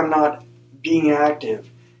being active,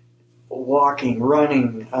 walking,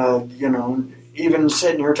 running, even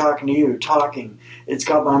sitting here talking to you, it's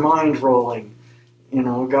got my mind rolling.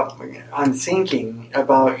 I'm thinking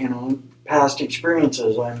about, past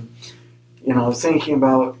experiences. I'm, thinking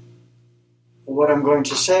about what I'm going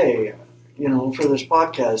to say, for this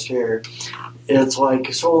podcast here. It's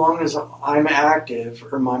like, so long as I'm active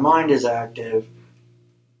or my mind is active,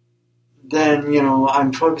 then,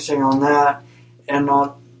 I'm focusing on that and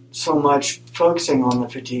not so much focusing on the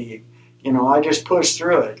fatigue. I just push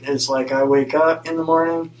through it. It's like I wake up in the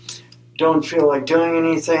morning, don't feel like doing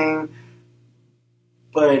anything,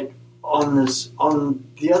 but on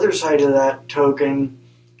the other side of that token,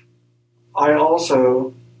 I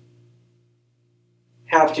also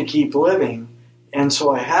have to keep living, and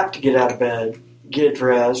so I have to get out of bed, get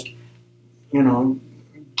dressed,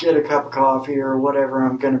 get a cup of coffee or whatever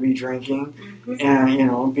I'm going to be drinking,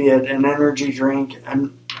 and be it an energy drink.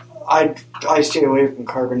 And I stay away from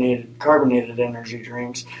carbonated energy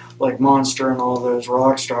drinks like Monster and all those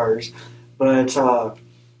rock stars, but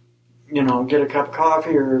get a cup of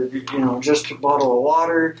coffee or just a bottle of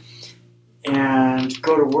water, and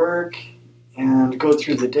go to work and go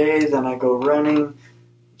through the day. Then I go running.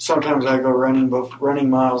 Sometimes I go running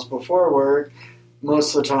miles before work.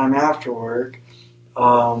 Most of the time after work.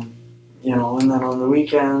 And then on the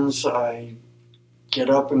weekends I get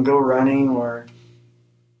up and go running, or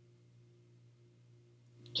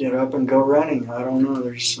get up and go running. I don't know.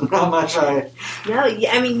 There's not much No,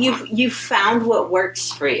 I mean, you've found what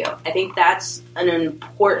works for you. I think that's an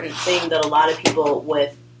important thing that a lot of people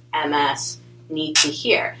with MS need to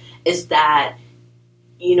hear, is that,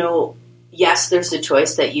 yes, there's a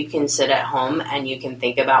choice that you can sit at home and you can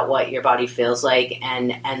think about what your body feels like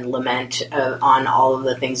and lament on all of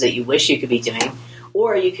the things that you wish you could be doing.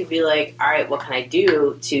 Or you could be like, all right, what can I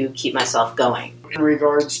do to keep myself going? In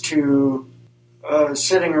regards to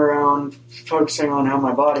sitting around focusing on how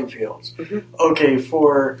my body feels. Mm-hmm. Okay,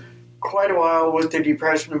 for quite a while with the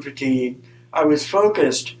depression and fatigue, I was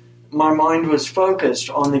focused, my mind was focused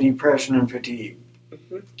on the depression and fatigue.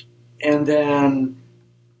 Mm-hmm. And then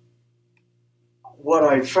what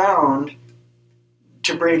I found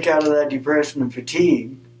to break out of that depression and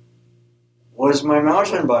fatigue was my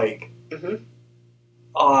mountain bike. Mm-hmm.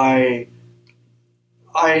 I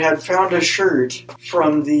had found a shirt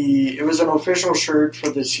it was an official shirt for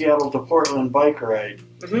the Seattle to Portland bike ride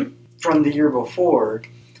from the year before.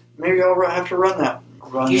 Maybe I'll have to run that.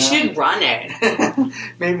 You should run it.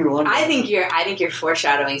 Maybe one day. I think you're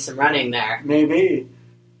foreshadowing some running there. Maybe.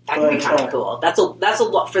 That could be kind of cool. That's a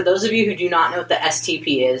lot. For those of you who do not know what the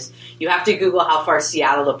STP is, you have to Google how far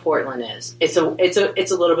Seattle to Portland is. It's a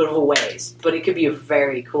little bit of a ways, but it could be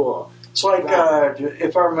very cool. It's like,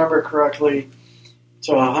 if I remember correctly, it's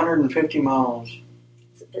 150 miles.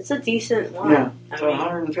 It's a decent one. Yeah, it's a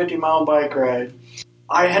 150-mile bike ride.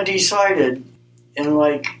 I had decided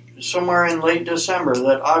somewhere in late December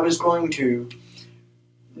that I was going to.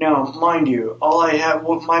 Now, mind you,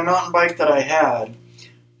 my mountain bike that I had,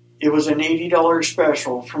 it was an $80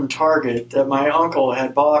 special from Target that my uncle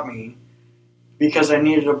had bought me because I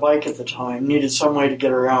needed a bike at the time, needed some way to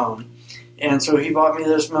get around. And so he bought me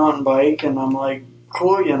this mountain bike, and I'm like,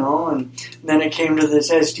 cool, and then it came to this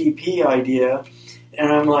SDP idea,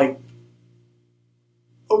 and I'm like,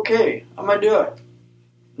 okay, I'm going to do it.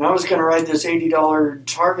 And I was going to ride this $80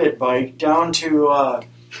 Target bike down to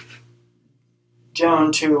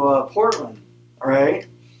Portland, all right?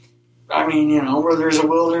 I mean, where there's a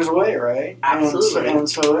will, there's a way, right? Absolutely. And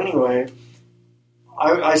so anyway,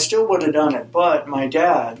 I still would have done it, but my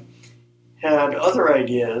dad had other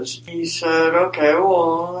ideas. He said, okay,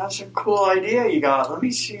 well, that's a cool idea you got. Let me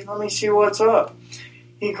see what's up.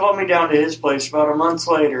 He called me down to his place about a month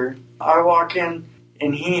later. I walk in,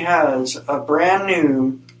 and he has a brand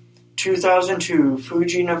new 2002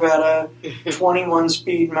 Fuji Nevada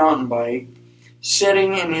 21-speed mountain bike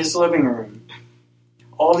sitting in his living room.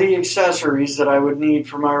 All the accessories that I would need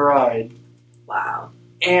for my ride. Wow.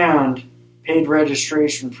 And paid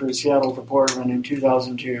registration for Seattle to Portland in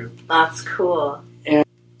 2002. That's cool. And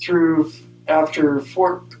after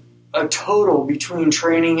a total between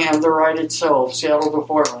training and the ride itself, Seattle to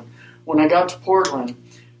Portland, when I got to Portland,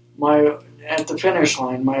 at the finish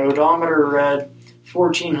line, my odometer read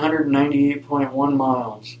 1,498.1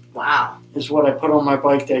 miles. Wow. Is what I put on my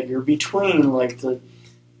bike that year. Between the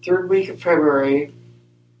third week of February,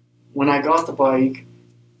 when I got the bike,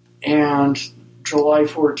 and July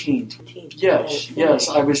 14th. Yes.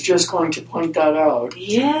 I was just going to point that out.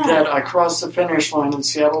 Yeah. That I crossed the finish line in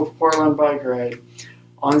Seattle to Portland bike ride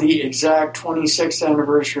on the exact 26th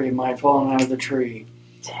anniversary of my falling out of the tree.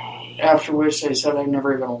 Dang. After which they said I'd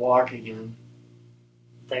never even walk again.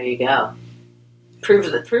 There you go.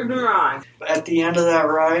 Proved them wrong. At the end of that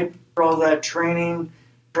ride, all that training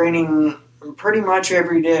pretty much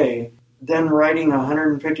every day, then riding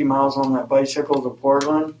 150 miles on that bicycle to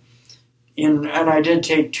Portland. And I did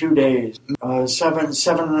take 2 days, right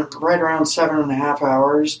around 7.5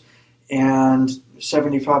 hours and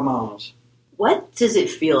 75 miles. What does it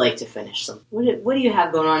feel like to finish something? What do you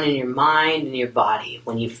have going on in your mind and your body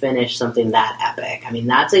when you finish something that epic? I mean,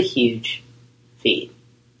 that's a huge feat.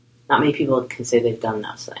 Not many people can say they've done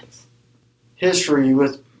those things. History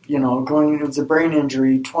with, going with the brain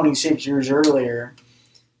injury 26 years earlier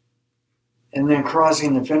and then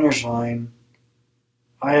crossing the finish line,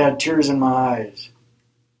 I had tears in my eyes.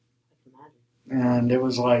 And it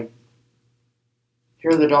was like,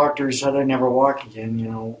 here the doctor said I'd never walk again,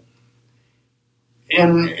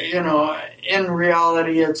 And, in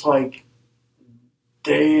reality, it's like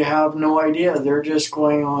they have no idea. They're just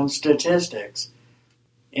going on statistics.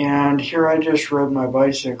 And here I just rode my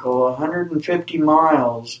bicycle 150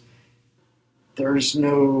 miles. There's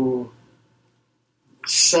no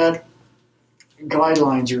set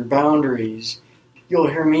guidelines or boundaries. You'll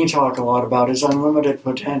hear me talk a lot about is unlimited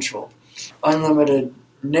potential. Unlimited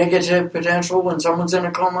negative potential when someone's in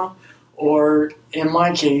a coma, or in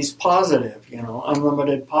my case, positive,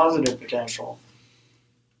 unlimited positive potential.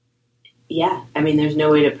 Yeah, there's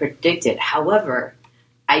no way to predict it. However,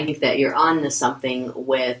 I think that you're on to something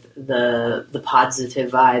with the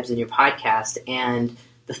positive vibes in your podcast and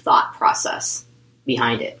the thought process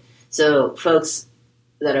behind it. So, folks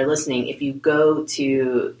that are listening, if you go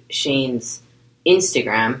to Shane's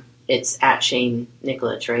Instagram, it's at Shane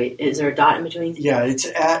Nikolic, right? Is there a dot in between? Yeah, it's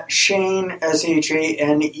at Shane,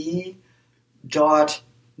 SHANE,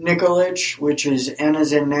 .Nikolic, which is N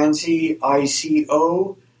as in Nancy,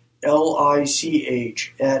 ICOLICH,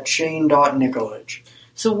 at Shane.Nikolic.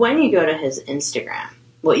 So when you go to his Instagram,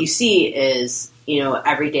 what you see is,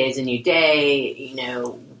 every day is a new day,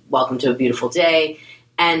 welcome to a beautiful day.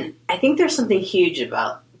 And I think there's something huge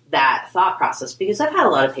about that thought process, because I've had a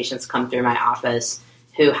lot of patients come through my office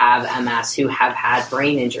who have MS, who have had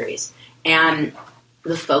brain injuries. And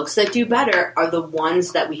the folks that do better are the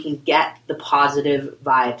ones that we can get the positive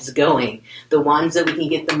vibes going, the ones that we can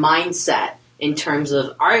get the mindset in terms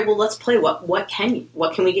of, all right, well, let's play. What can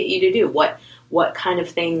we get you to do? What kind of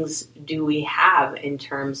things do we have in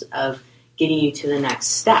terms of getting you to the next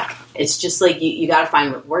step? It's just like you got to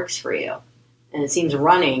find what works for you. And it seems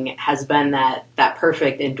running has been that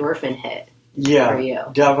perfect endorphin hit for you. Yeah,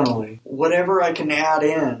 definitely. Whatever I can add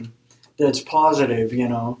in that's positive,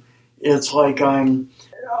 it's like I'm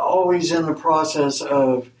always in the process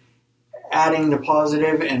of adding the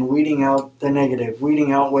positive and weeding out the negative,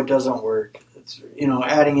 weeding out what doesn't work. It's,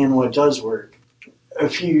 adding in what does work. A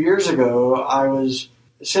few years ago, I was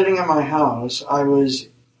sitting at my house. I was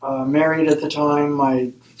married at the time.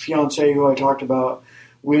 My fiance, who I talked about,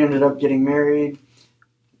 we ended up getting married.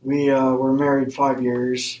 We were married 5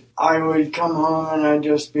 years. I would come home and I'd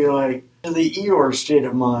just be like, the Eeyore state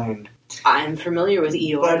of mind. I'm familiar with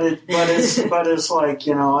Eeyore. But it's like,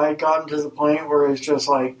 I'd gotten to the point where it's just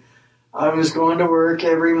like, I was going to work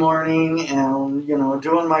every morning and,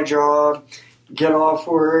 doing my job, get off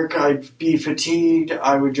work, I'd be fatigued,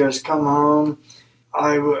 I would just come home,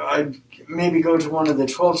 I'd maybe go to one of the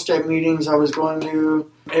 12-step meetings I was going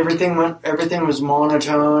to. Everything was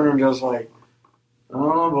monotone and just like,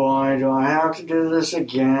 oh boy, do I have to do this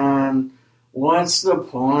again? What's the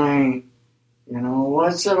point?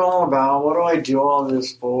 What's it all about? What do I do all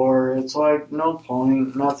this for? It's like, no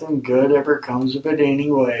point, nothing good ever comes of it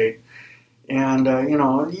anyway. And, you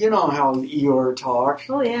know how Eeyore talks.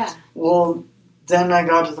 Oh, yeah. Well, then I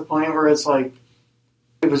got to the point where it's like,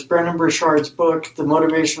 it was Brendan Burchard's book, The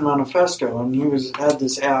Motivation Manifesto, and he had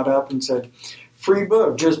this ad up and said, free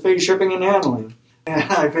book, just pay shipping and handling. And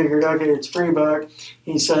I figured, okay, it's free book.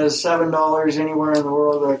 He says $7 anywhere in the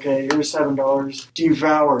world. Okay, here's $7.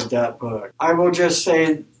 Devoured that book. I will just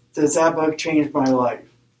say that book changed my life.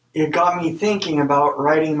 It got me thinking about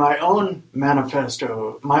writing my own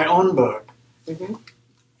manifesto, my own book. Mm-hmm.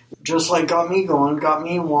 Just like got me going, got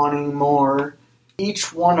me wanting more.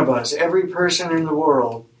 Each one of us, every person in the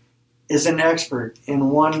world, is an expert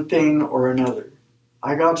in one thing or another.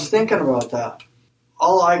 I got to thinking about that.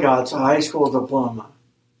 All I got is a high school diploma,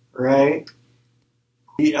 right?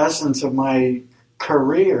 The essence of my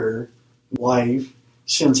career life,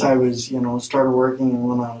 since I was, started working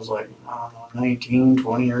when I was like, 19,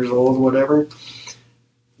 20 years old, whatever,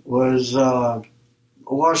 was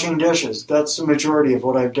washing dishes. That's the majority of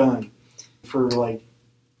what I've done for like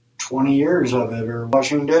 20 years of it, or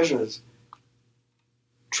washing dishes.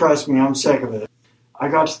 Trust me, I'm sick of it. I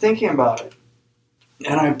got to thinking about it.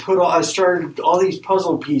 And all these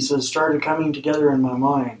puzzle pieces started coming together in my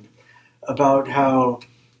mind about how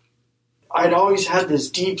I'd always had this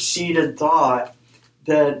deep-seated thought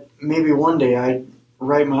that maybe one day I'd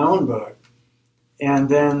write my own book.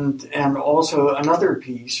 And also another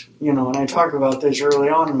piece, and I talk about this early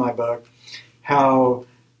on in my book, how,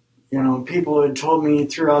 people had told me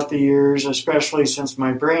throughout the years, especially since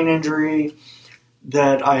my brain injury,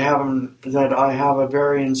 that I have a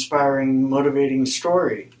very inspiring, motivating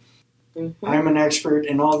story. Mm-hmm. I'm an expert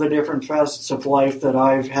in all the different facets of life that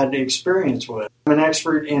I've had experience with. I'm an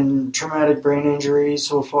expert in traumatic brain injury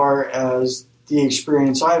so far as the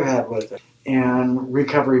experience I've had with it and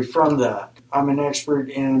recovery from that. I'm an expert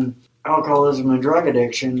in alcoholism and drug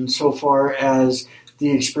addiction so far as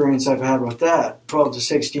the experience I've had with that. 12 to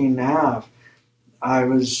 16 and a half. I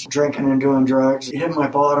was drinking and doing drugs, hit my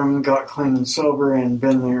bottom, got clean and sober, and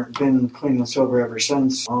been clean and sober ever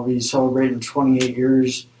since. I'll be celebrating 28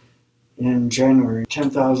 years in January.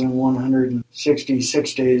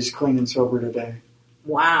 10,166 days clean and sober today.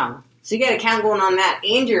 Wow. So you got a count going on that,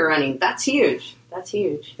 and you're running. That's huge. That's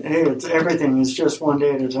huge. Hey, it's everything. It's just one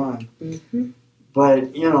day at a time. Mm-hmm.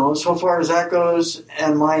 But, so far as that goes,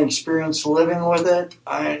 and my experience living with it,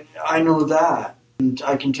 I know that. And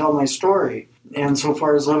I can tell my story. And so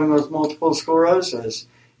far as living with multiple sclerosis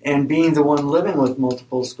and being the one living with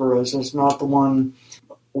multiple sclerosis, not the one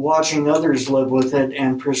watching others live with it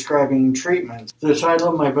and prescribing treatments. The title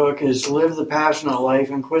of my book is Live the Passionate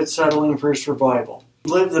Life and Quit Settling for Survival.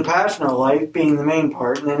 Live the passionate life being the main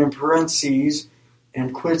part, and then in parentheses,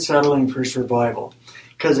 and quit settling for survival.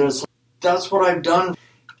 Because that's what I've done.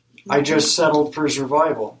 I just settled for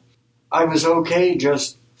survival. I was okay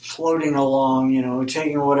just floating along,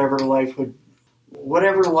 taking whatever life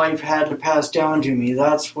had to pass down to me.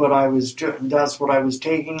 That's what I was taking. That's what I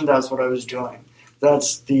was doing.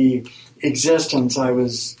 That's the existence I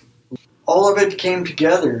was. All of it came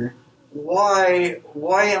together. Why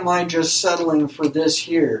am I just settling for this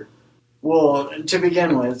here? Well, to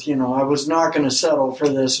begin with, I was not going to settle for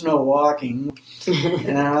this no walking.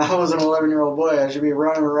 And I was an 11-year-old boy. I should be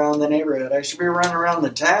running around the neighborhood. I should be running around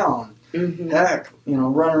the town. Mm-hmm. Heck,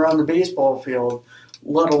 running around the baseball field,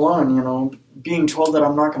 let alone, being told that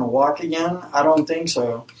I'm not going to walk again. I don't think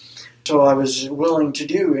so. So I was willing to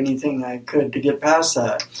do anything I could to get past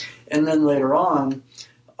that. And then later on,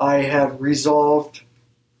 I had resolved,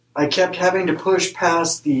 I kept having to push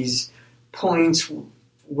past these points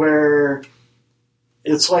where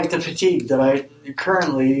it's like the fatigue that I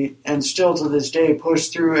currently and still to this day push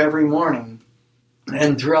through every morning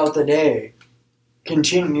and throughout the day.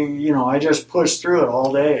 Continue, I just push through it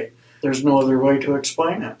all day. There's no other way to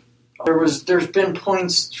explain it. There's been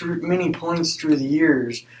many points through the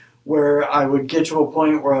years where I would get to a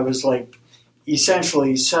point where I was like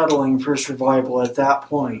essentially settling for survival at that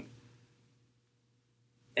point.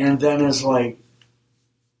 And then it's like,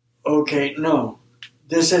 okay, no,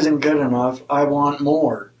 this isn't good enough. I want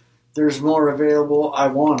more. There's more available. I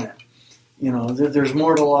want it. There's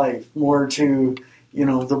more to life, more to,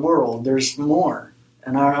 the world. There's more.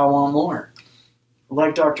 And I want more.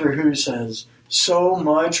 Like Doctor Who says, so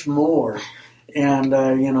much more. And,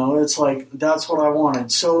 it's like, that's what I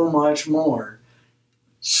wanted. So much more.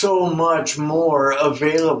 So much more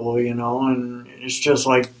available, and it's just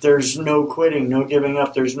like, there's no quitting, no giving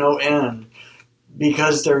up, there's no end.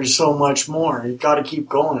 Because there's so much more. You got to keep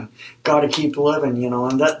going. Got to keep living,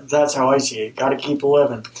 and that's how I see it. Got to keep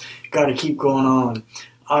living. Got to keep going on.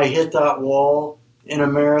 I hit that wall in a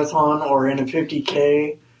marathon or in a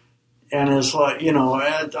 50K, and it's like,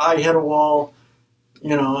 I hit a wall.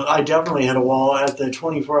 I definitely hit a wall at the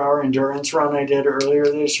 24-hour endurance run I did earlier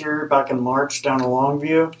this year, back in March, down in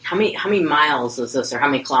Longview. How many miles is this, or how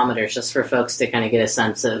many kilometers, just for folks to kind of get a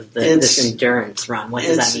sense of this endurance run? What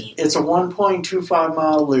does that mean? It's a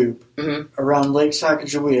 1.25-mile loop around Lake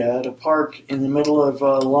Sacagawea at a park in the middle of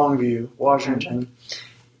Longview, Washington,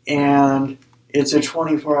 and it's a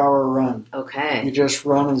 24-hour run. Okay. You just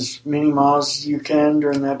run as many miles as you can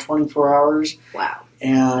during that 24 hours. Wow.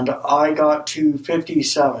 And I got to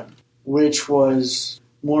 57, which was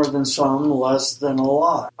more than some, less than a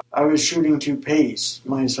lot. I was shooting to pace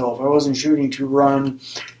myself. I wasn't shooting to run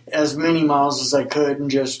as many miles as I could and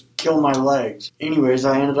just kill my legs. Anyways,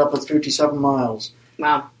 I ended up with 57 miles.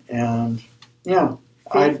 Wow. And, yeah.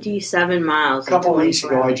 57 miles. A couple weeks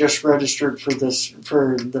ago, I just registered for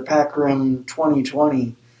the Pac Rim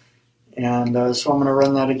 2020. And so I'm going to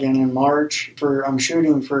run that again in March. I'm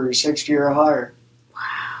shooting for 60 or higher.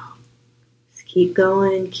 Keep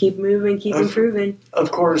going, keep moving, keep improving. Of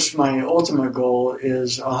course, my ultimate goal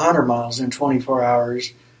is 100 miles in 24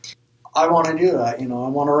 hours. I want to do that, I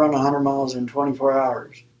want to run 100 miles in 24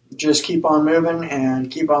 hours. Just keep on moving and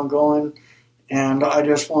keep on going. And I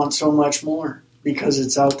just want so much more because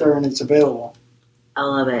it's out there and it's available. I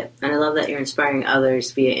love it. And I love that you're inspiring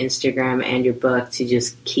others via Instagram and your book to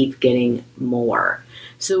just keep getting more.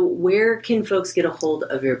 So where can folks get a hold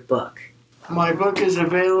of your book? My book is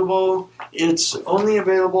available.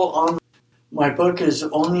 My book is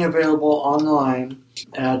only available online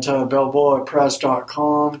at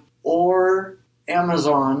balboapress.com or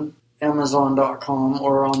amazon.com,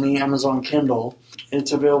 or on the Amazon Kindle.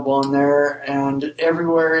 It's available on there, and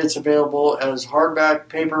everywhere it's available as hardback,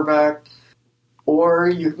 paperback, or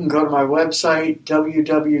you can go to my website,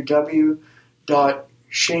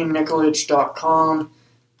 www.shanenickolich.com.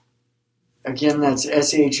 Again, that's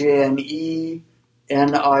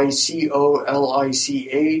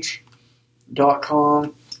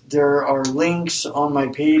ShaneNicolich.com. There are links on my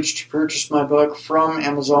page to purchase my book from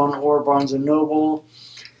Amazon or Barnes & Noble.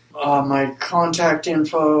 My contact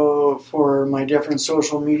info for my different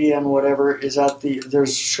social media and whatever is there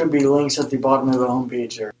should be links at the bottom of the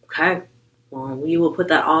homepage there. Okay. Well, we will put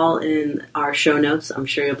that all in our show notes. I'm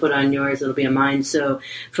sure you'll put it on yours. It'll be on mine. So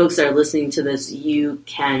folks that are listening to this, you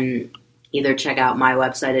can either check out my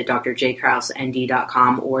website at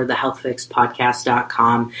drjkrausnd.com or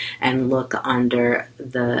thehealthfixpodcast.com and look under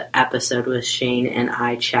the episode with Shane and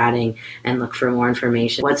I chatting and look for more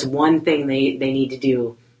information. What's one thing they need to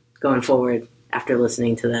do going forward after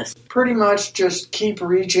listening to this? Pretty much just keep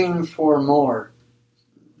reaching for more,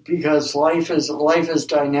 because life is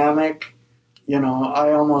dynamic. You know,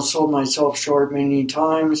 I almost sold myself short many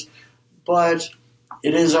times, but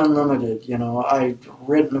it is unlimited. You know, I've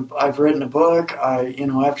written a book.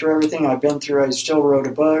 After everything I've been through, I still wrote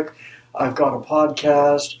a book. I've got a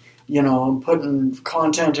podcast. You know, I'm putting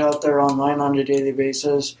content out there online on a daily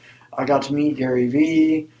basis. I got to meet Gary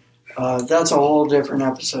Vee. That's a whole different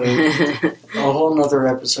episode, a whole nother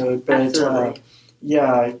episode. But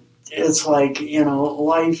yeah, it's like, you know,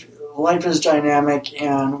 life is dynamic,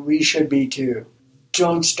 and we should be too.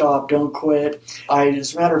 Don't stop, don't quit.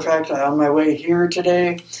 As a matter of fact, on my way here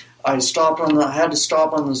today, I had to stop on the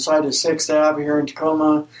side of 6th Ave here in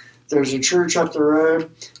Tacoma. There's a church up the road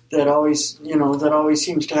that always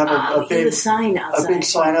seems to have a big sign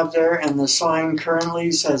up there, and the sign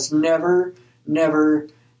currently says never, never,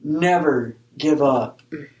 never give up.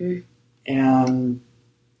 Mm-hmm. And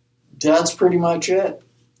that's pretty much it.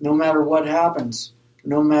 No matter what happens,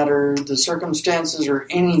 no matter the circumstances or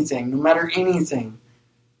anything, no matter anything,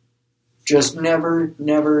 just never,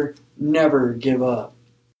 never, never give up.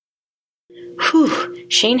 Whew,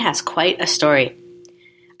 Shane has quite a story.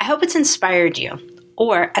 I hope it's inspired you.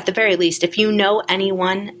 Or, at the very least, if you know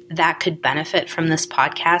anyone that could benefit from this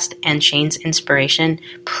podcast and Shane's inspiration,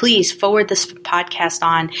 please forward this podcast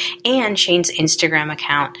on, and Shane's Instagram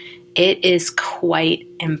account. It is quite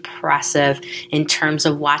impressive in terms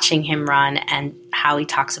of watching him run and how he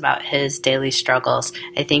talks about his daily struggles.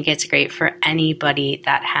 I think it's great for anybody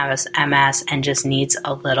that has MS and just needs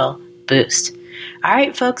a little boost. All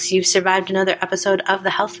right, folks, you've survived another episode of The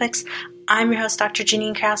Health Fix. I'm your host, Dr.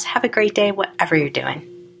 Janine Kraus. Have a great day, whatever you're doing.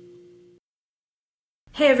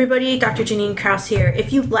 Hey everybody, Dr. Janine Kraus here.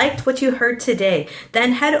 If you liked what you heard today,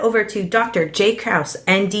 then head over to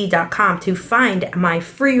drjkrausnd.com to find my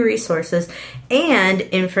free resources and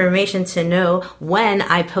information to know when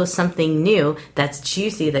I post something new that's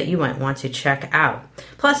juicy that you might want to check out.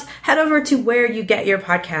 Plus, head over to where you get your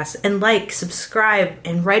podcasts and subscribe,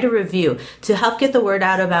 and write a review to help get the word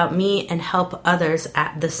out about me and help others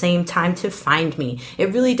at the same time to find me.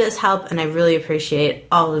 It really does help, and I really appreciate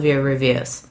all of your reviews.